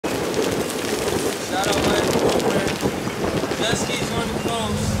Shout out my owner. Jet skis on the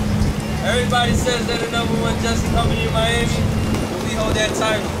coast. Everybody says they're the #1 jet ski company in Miami, but we hold that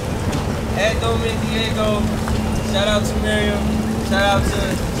title. At Domin Diego. Shout out to Miriam. Shout out to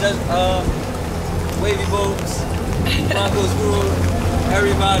Wavy Boats, Broncos crew,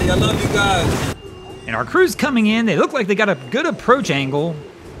 everybody. I love you guys. And our crew's coming in. They look like they got a good approach angle.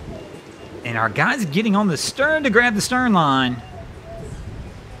 And our guy's getting on the stern to grab the stern line.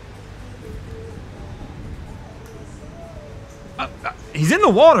 He's in the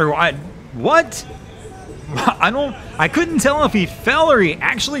water. What? I couldn't tell if he fell or he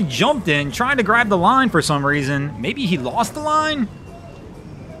actually jumped in trying to grab the line for some reason. Maybe he lost the line?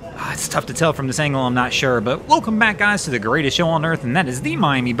 It's tough to tell from this angle, I'm not sure. But welcome back, guys, to the greatest show on earth, and that is the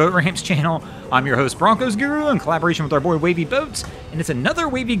Miami Boat Ramps channel. I'm your host, Broncos Guru, in collaboration with our boy Wavy Boats. And it's another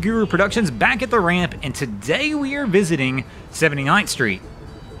Wavy Guru Productions back at the ramp. And today we are visiting 79th Street.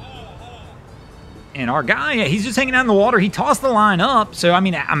 And our guy, he's just hanging out in the water. He tossed the line up. So, I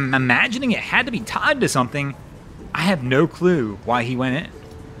mean, I'm imagining it had to be tied to something. I have no clue why he went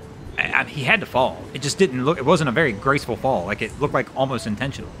in. He had to fall. It just didn't look, it wasn't a very graceful fall. Like, it looked like almost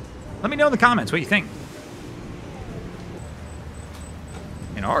intentional. Let me know in the comments what you think.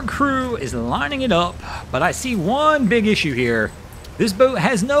 And our crew is lining it up. But I see one big issue here. This boat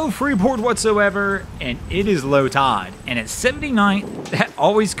has no freeboard whatsoever, and it is low tide. And at 79th, that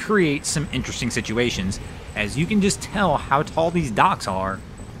always creates some interesting situations, as you can just tell how tall these docks are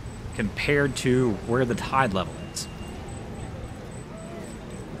compared to where the tide level is.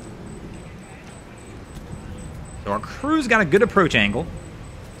 So our crew's got a good approach angle.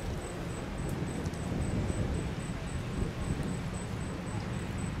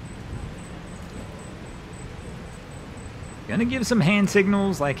 Gonna give some hand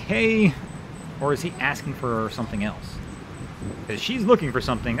signals like, hey, or is he asking for something else? Because she's looking for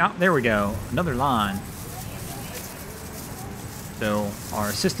something. Oh, there we go. Another line. So our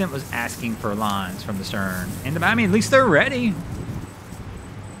assistant was asking for lines from the stern. And I mean, at least they're ready.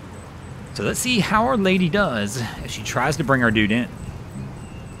 So let's see how our lady does as she tries to bring our dude in.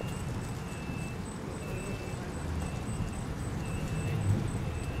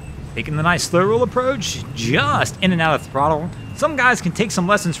 Taking the nice slow roll approach, just in and out of throttle. Some guys can take some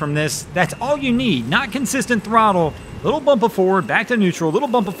lessons from this. That's all you need, not consistent throttle. Little bump of forward, back to neutral, little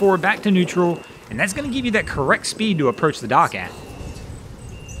bump of forward, back to neutral, and that's gonna give you that correct speed to approach the dock at.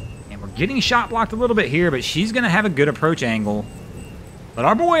 And we're getting shot blocked a little bit here, but she's gonna have a good approach angle. But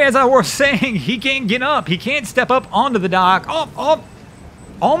our boy, as I was saying, he can't get up. He can't step up onto the dock. Oh,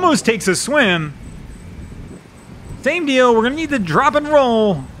 almost takes a swim. Same deal, we're gonna need to drop and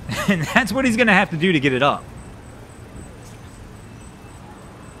roll. And that's what he's going to have to do to get it up.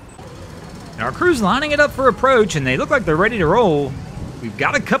 And our crew's lining it up for approach, and they look like they're ready to roll. We've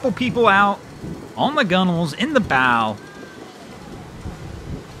got a couple people out on the gunnels, in the bow.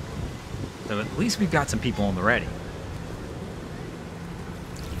 So at least we've got some people on the ready.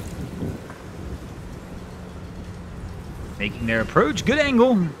 Making their approach. Good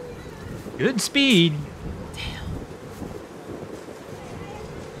angle. Good speed.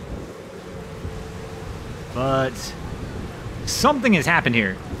 But something has happened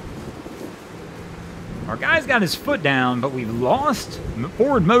here. Our guy's got his foot down, but we've lost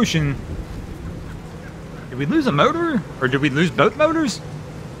forward motion. Did we lose a motor? Or did we lose both motors?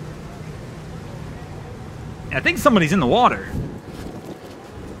 I think somebody's in the water.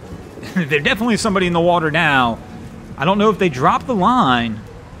 There's definitely somebody in the water now. I don't know if they dropped the line.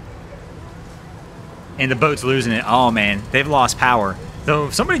 And the boat's losing it. Oh, man. They've lost power. So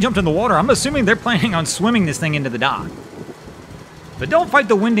if somebody jumped in the water, I'm assuming they're planning on swimming this thing into the dock. But don't fight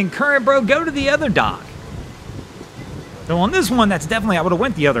the wind and current, bro. Go to the other dock. So on this one, that's definitely, I would have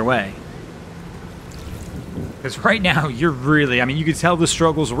went the other way. Because right now, you're really, I mean, you can tell the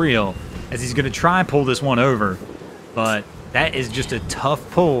struggle's real as he's going to try and pull this one over. But that is just a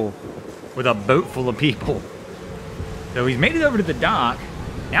tough pull with a boat full of people. So he's made it over to the dock.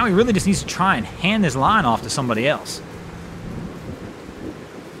 Now he really just needs to try and hand this line off to somebody else.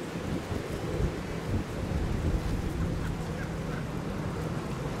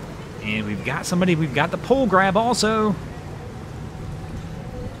 And we've got somebody, we've got the pole grab also.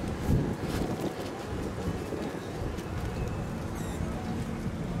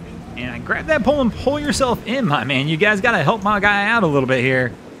 And I grab that pole and pull yourself in, my man. You guys got to help my guy out a little bit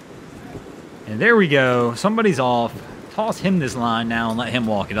here. And there we go. Somebody's off. Toss him this line now and let him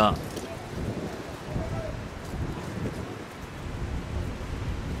walk it up.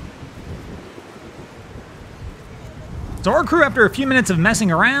 So our crew, after a few minutes of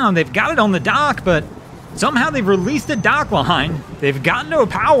messing around, they've got it on the dock, but somehow they've released the dock line. They've got no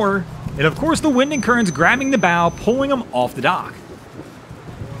power, And of course the wind and currents grabbing the bow, pulling them off the dock.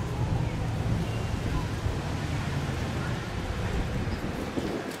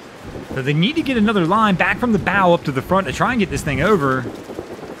 So they need to get another line back from the bow up to the front to try and get this thing over.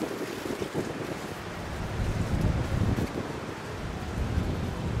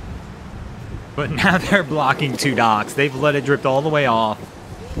 But now they're blocking two docks. They've let it drift all the way off.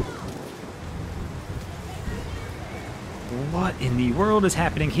 What in the world is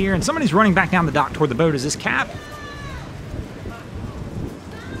happening here? And somebody's running back down the dock toward the boat. Is this Cap?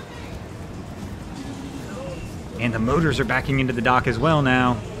 And the motors are backing into the dock as well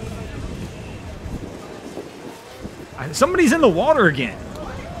now. Somebody's in the water again.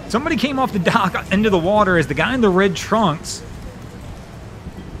 Somebody came off the dock into the water as the guy in the red trunks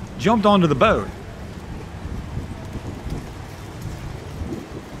jumped onto the boat.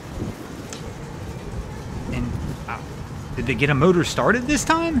 And did they get a motor started this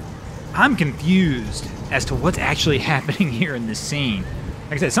time? I'm confused as to what's actually happening here in this scene.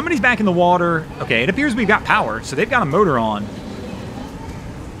 Like I said, somebody's back in the water. Okay, it appears we've got power, so they've got a motor on.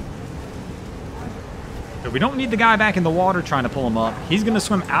 So we don't need the guy back in the water trying to pull him up. He's going to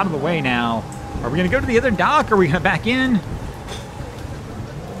swim out of the way now. Are we going to go to the other dock? Or are we going to back in?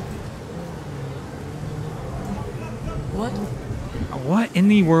 What in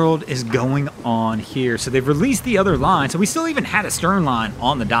the world is going on here? So they've released the other line. So we still even had a stern line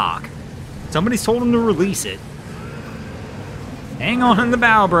on the dock. Somebody's told them to release it. Hang on in the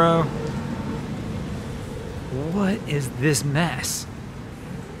bow, bro. What is this mess?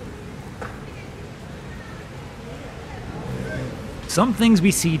 Some things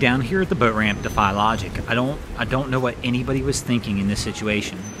we see down here at the boat ramp defy logic. I don't know what anybody was thinking in this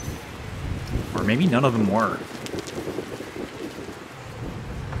situation. Or maybe none of them were.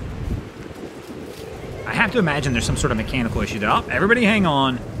 I have to imagine there's some sort of mechanical issue there. Oh, everybody hang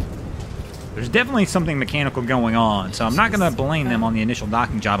on. There's definitely something mechanical going on, so I'm not going to blame them on the initial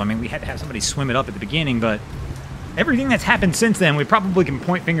docking job. I mean, we had to have somebody swim it up at the beginning, but everything that's happened since then, we probably can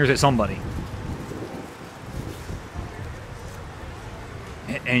point fingers at somebody.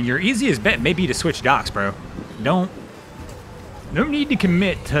 And your easiest bet may be to switch docks, bro. No need to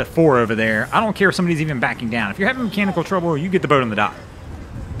commit to 4 over there. I don't care if somebody's even backing down. If you're having mechanical trouble, you get the boat on the dock.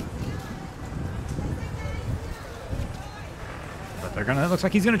 But they're gonna. It looks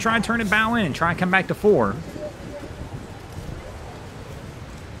like he's gonna try and turn it bow in and try and come back to 4.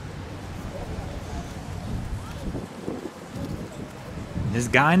 This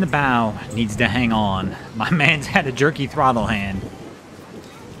guy in the bow needs to hang on. My man's had a jerky throttle hand.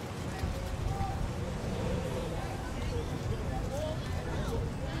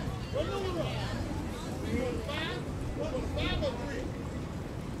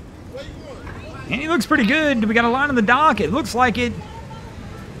 And he looks pretty good. We got a line on the dock. It looks like it.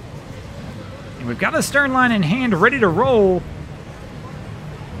 And we've got a stern line in hand ready to roll.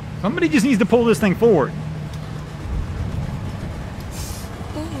 Somebody just needs to pull this thing forward.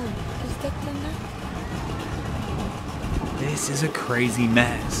 This is a crazy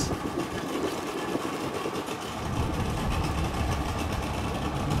mess.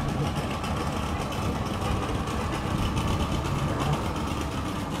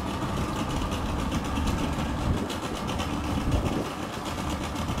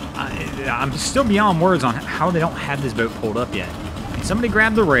 I'm still beyond words on how they don't have this boat pulled up yet. Somebody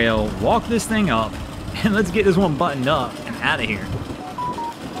grab the rail, walk this thing up, and let's get this one buttoned up and out of here.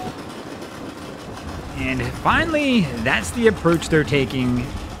 And finally, that's the approach they're taking,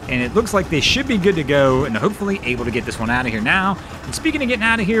 and it looks like they should be good to go and hopefully able to get this one out of here now. And speaking of getting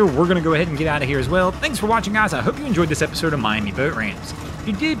out of here, we're going to go ahead and get out of here as well. Thanks for watching, guys. I hope you enjoyed this episode of Miami Boat Ramps. If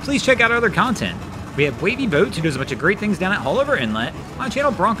you did, please check out our other content. We have Wavy Boats, who does a bunch of great things down at Haulover Inlet. My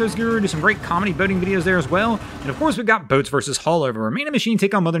channel, Broncos Guru, does some great comedy boating videos there as well. And of course, we've got Boats vs. Haulover, where me and a machine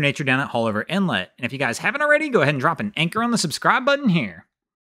take on Mother Nature down at Haulover Inlet. And if you guys haven't already, go ahead and drop an anchor on the subscribe button here.